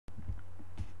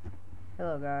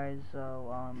Hello guys,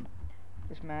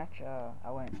 this match,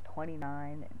 I went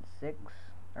 29-6,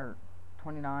 or 29-9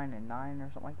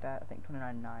 or something like that. I think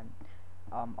 29-9,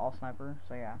 all sniper.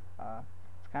 So yeah,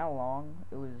 it's kind of long.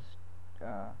 It was,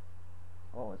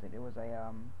 what was it? It was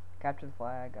a, capture the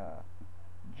flag,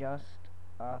 just,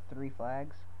 3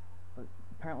 flags, but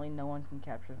apparently no one can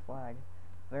capture the flag.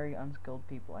 Very unskilled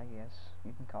people, I guess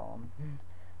you can call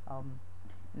them.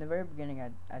 In the very beginning,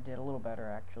 I did a little better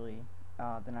actually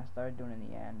than I started doing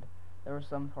in the end. There were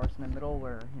some parts in the middle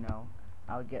where, you know,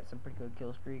 I would get some pretty good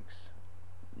kill streaks.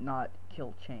 Not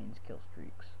kill chains, kill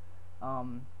streaks.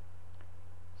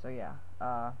 So yeah,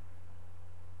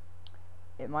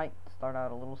 it might start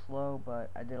out a little slow,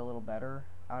 but I did a little better,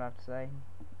 I would have to say.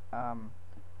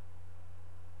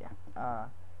 Yeah,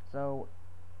 so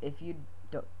if you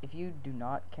do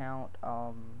not count,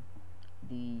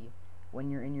 the when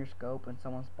you're in your scope and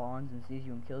someone spawns and sees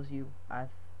you and kills you, I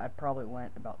probably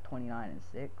went about 29-6.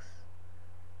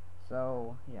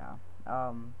 So yeah.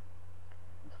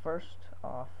 First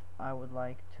off, I would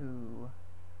like to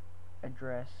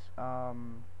address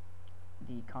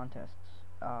the contests.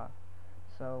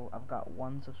 So I've got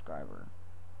 1 subscriber.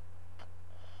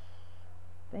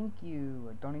 Thank you.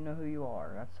 I don't even know who you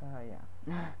are. That's yeah.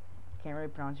 Can't really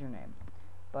pronounce your name,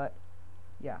 but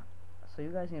yeah. So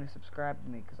you guys need to subscribe to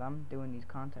me because I'm doing these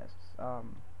contests.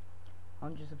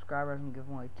 100 subscribers, I'm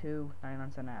giving away 2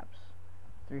 99-cent apps.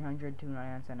 300, 2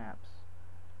 99-cent apps.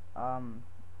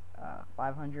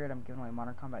 500, I'm giving away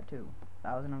Modern Combat 2.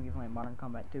 1,000, I'm giving away Modern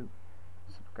Combat 2.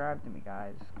 Subscribe to me,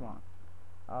 guys. Come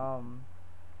on.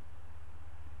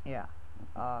 Yeah.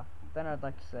 Then I'd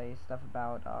like to say stuff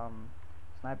about,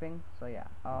 sniping. So yeah.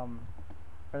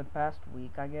 For the past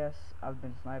week, I guess, I've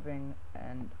been sniping,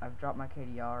 and I've dropped my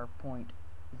KDR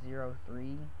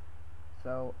 .03.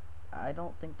 So I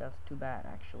don't think that's too bad,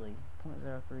 actually.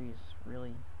 .03 is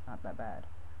really not that bad.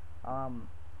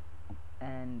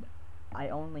 And I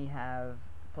only have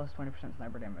plus 20%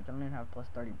 sniper damage. I don't even have plus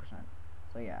 30%.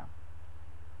 So yeah.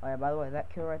 Oh yeah, by the way, that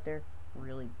kill right there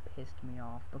really pissed me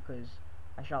off because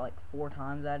I shot like 4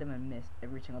 times at him and missed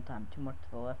every single time. Too much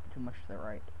to the left or too much to the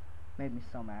right. Made me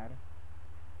so mad.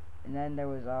 And then there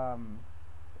was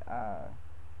I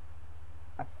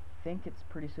think it's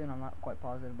pretty soon, I'm not quite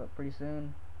positive, but pretty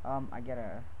soon I get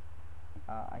a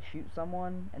I shoot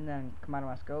someone and then come out of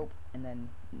my scope and then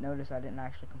notice I didn't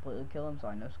actually completely kill him, so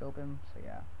I no scope him. So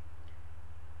yeah.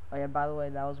 Oh yeah, by the way,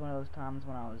 that was one of those times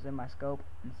when I was in my scope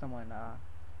and someone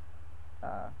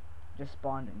just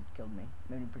spawned and killed me.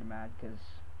 Made me pretty mad because,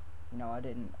 you know, I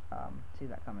didn't see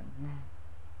that coming.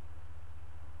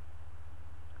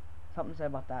 Something to say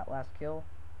about that last kill.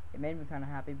 It made me kind of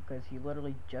happy because he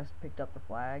literally just picked up the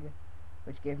flag,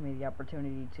 which gave me the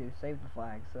opportunity to save the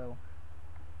flag. So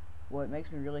what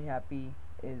makes me really happy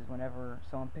is whenever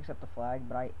someone picks up the flag,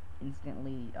 but I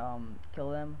instantly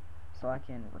kill them, so I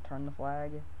can return the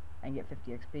flag and get 50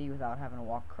 XP without having to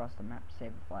walk across the map to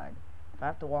save the flag. If I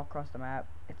have to walk across the map,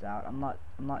 it's out. I'm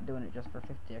not doing it just for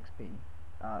 50 XP.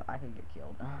 I could get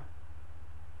killed.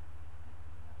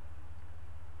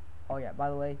 Oh yeah, by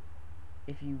the way,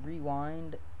 if you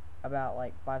rewind about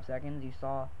like 5 seconds, you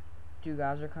saw 2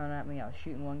 guys are coming at me. I was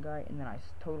shooting one guy, and then I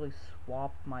totally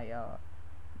swapped my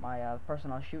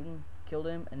person I was shooting, killed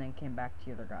him, and then came back to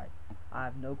the other guy. I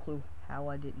have no clue how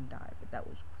I didn't die, but that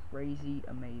was crazy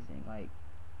amazing. Like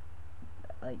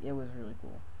it was really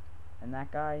cool. And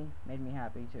that guy made me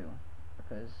happy too,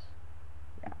 because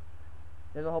yeah,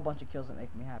 there's a whole bunch of kills that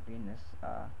make me happy in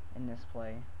this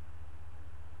play.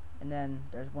 And then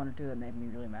there's 1 or 2 that made me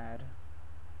really mad.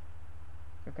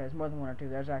 Okay, there's more than 1 or 2.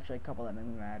 There's actually a couple that made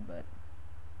me mad, but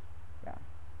yeah.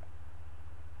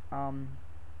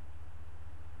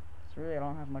 So really, I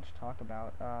don't have much to talk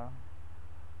about.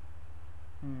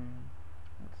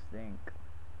 Let's think.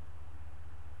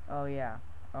 Oh yeah.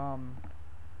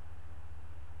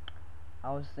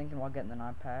 I was thinking about getting an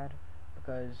iPad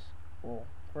because, well,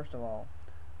 first of all,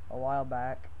 a while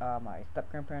back, my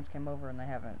step grandparents came over and they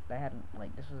hadn't,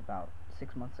 like, this was about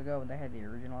 6 months ago, and they had the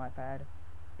original iPad.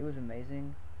 It was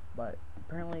amazing, but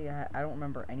apparently I don't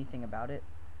remember anything about it,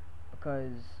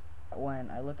 because when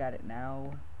I look at it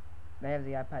now, they have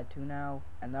the iPad 2 now,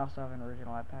 and they also have an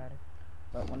original iPad.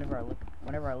 But whenever I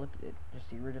look at it, just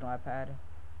the original iPad,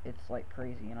 it's like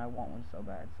crazy, and I want one so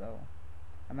bad. So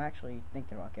I'm actually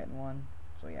thinking about getting one.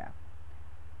 So yeah.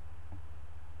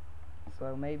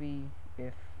 So maybe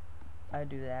if I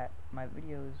do that, my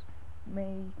videos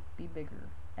may be bigger.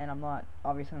 And I'm not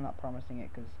promising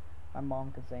it because my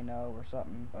mom could say no or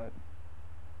something, but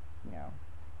you know,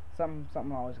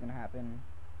 something always gonna happen.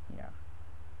 Yeah.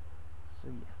 So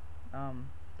yeah.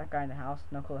 That guy in the house,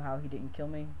 no clue how he didn't kill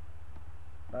me.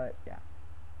 But yeah,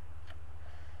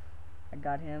 I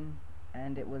got him,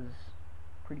 and it was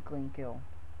pretty clean kill.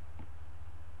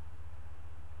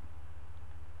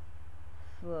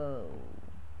 So,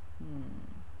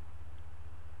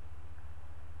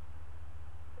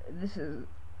 this is,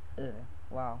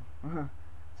 wow.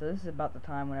 So this is about the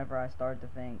time whenever I started to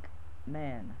think,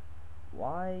 man,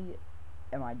 why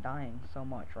am I dying so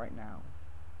much right now?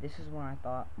 This is when I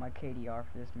thought my KDR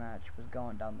for this match was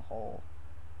going down the hole.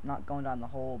 Not going down the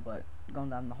hole, but going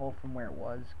down the hole from where it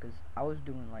was, because I was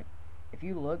doing, like, if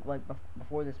you look, like,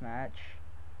 before this match,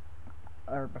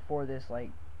 or before this,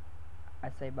 like,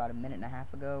 I'd say about a minute and a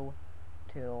half ago,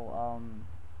 till,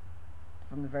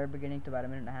 from the very beginning to about a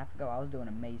minute and a half ago, I was doing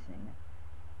amazing.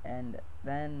 And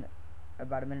then,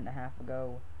 about a minute and a half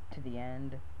ago to the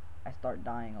end, I start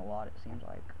dying a lot, it seems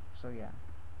like. So, yeah.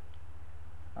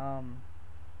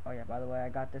 Oh yeah, by the way, I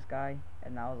got this guy,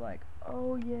 and I was like,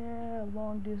 oh yeah,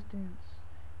 long distance.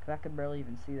 Because I could barely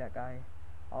even see that guy.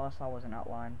 All I saw was an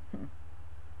outline.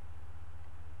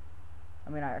 I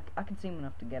mean, I can see him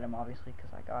enough to get him, obviously,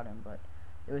 because I got him, but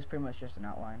it was pretty much just an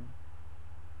outline.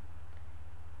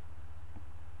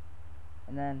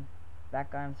 And then, that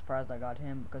guy, I'm surprised I got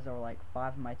him, because there were like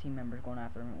 5 of my team members going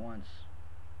after him at once.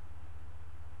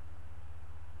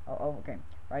 Oh, okay.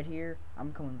 Right here,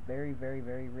 I'm going very, very,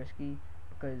 very risky,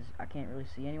 because I can't really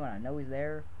see anyone. I know he's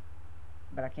there,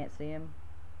 but I can't see him,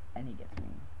 and he gets me.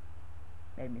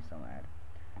 Made me so mad.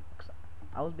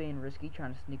 I was being risky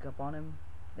trying to sneak up on him,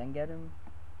 then get him,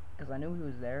 because I knew he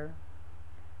was there,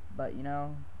 but you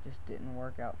know, just didn't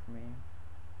work out for me.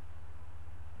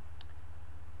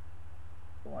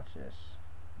 Watch this.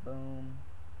 Boom.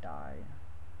 Die.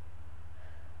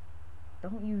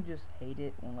 Don't you just hate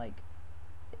it when, like,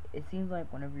 it seems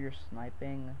like whenever you're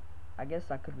sniping, I guess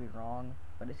I could be wrong,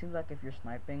 but it seems like if you're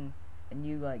sniping and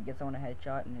you, like, get someone a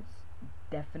headshot and it's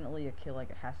definitely a kill, like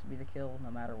it has to be the kill no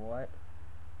matter what,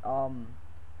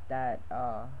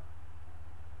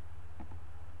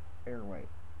 wait,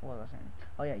 what was I saying?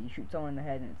 Oh yeah, you shoot someone in the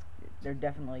head and they're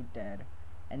definitely dead,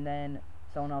 and then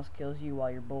someone else kills you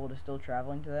while your bullet is still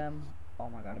traveling to them. Oh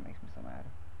my god, it makes me so mad.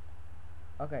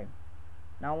 Okay,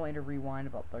 now I want you to rewind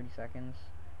about 30 seconds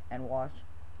and watch.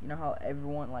 You know how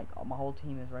everyone, like, my whole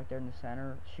team is right there in the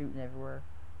center, shooting everywhere?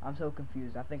 I'm so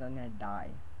confused. I think I'm gonna die.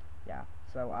 Yeah,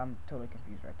 so I'm totally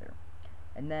confused right there.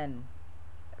 And then,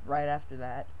 right after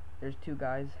that, there's 2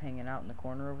 guys hanging out in the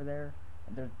corner over there,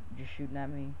 and they're just shooting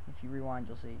at me. If you rewind,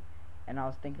 you'll see. And I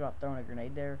was thinking about throwing a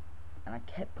grenade there, and I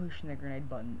kept pushing the grenade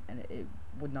button, and it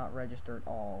would not register at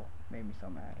all. It made me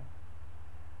so mad.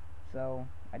 So,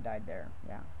 I died there,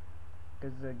 yeah.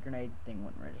 Because the grenade thing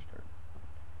wouldn't register.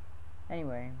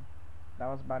 Anyway, that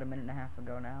was about a minute and a half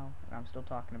ago now, and I'm still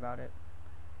talking about it.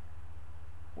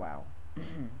 Wow.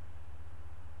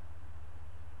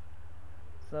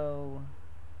 So,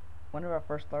 whenever I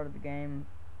first started the game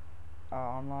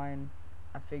online,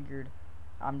 I figured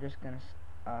I'm just gonna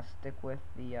stick with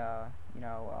the you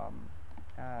know,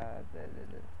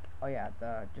 oh yeah,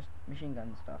 the just machine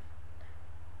gun stuff.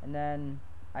 And then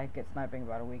I get sniping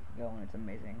about a week ago, and it's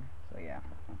amazing. So yeah.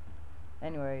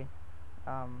 Anyway,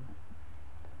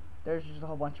 there's just a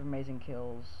whole bunch of amazing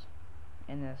kills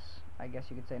in this. I guess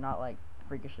you could say not like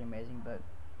freakishly amazing, but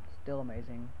still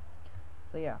amazing.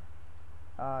 So yeah,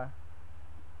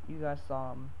 you guys saw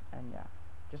them, and yeah,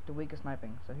 just a week of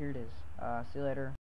sniping. So here it is. See you later.